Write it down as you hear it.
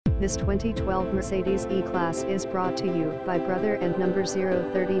This 2012 Mercedes E-Class is brought to you by Brother and Number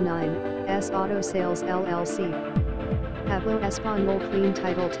 039, S Auto Sales LLC. Hablo Español Clean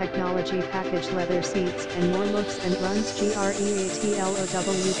Title Technology Package Leather Seats and more looks and runs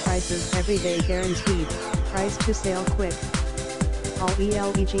GREATLOW prices everyday guaranteed, price to sale quick. All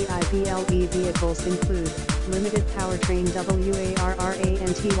ELEGIBLE vehicles include limited powertrain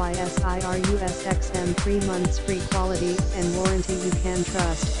WARRANTYSIRUSXM 3 months free quality and warranty you can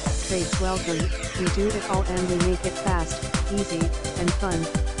trust. Trades welcome, we do it all and we make it fast, easy, and fun.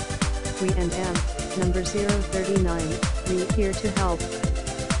 We and number 039, we here to help.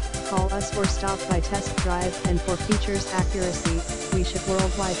 Call us or stop by test drive, and for features accuracy, we ship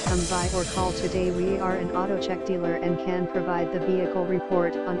worldwide. Come by or call today. We are an auto check dealer and can provide the vehicle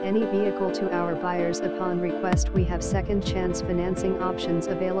report on any vehicle to our buyers upon request. We have second chance financing options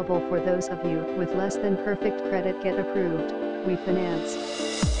available for those of you with less than perfect credit. Get approved, we finance.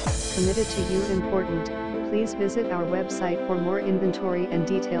 Committed to you important. Please visit our website for more inventory and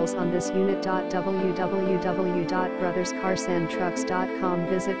details on this unit. www.brotherscarsandtrucks.com.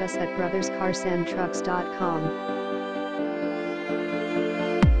 Visit us at brotherscarsandtrucks.com.